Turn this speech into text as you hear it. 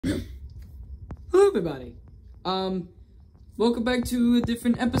Hello everybody, welcome back to a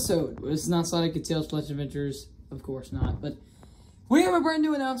different episode. It's not Sonic and Tails Flash Adventures, of course not, but we have a brand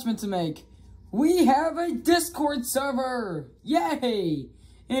new announcement to make. We have a Discord server! Yay!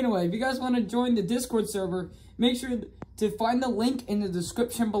 Anyway, if you guys want to join the Discord server, make sure to find the link in the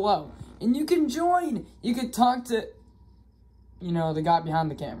description below. And you can join! You can talk to, you know, the guy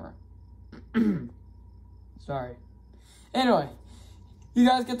behind the camera. Sorry. Anyway. You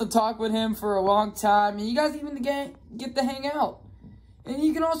guys get to talk with him for a long time, and you guys even get to hang out. And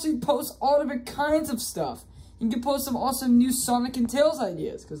you can also post all different kinds of stuff. You can post some awesome new Sonic and Tails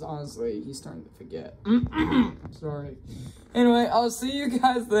ideas, because honestly, he's starting to forget. Sorry. Anyway, I'll see you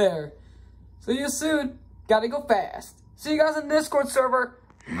guys there. See you soon. Gotta go fast. See you guys in the Discord server.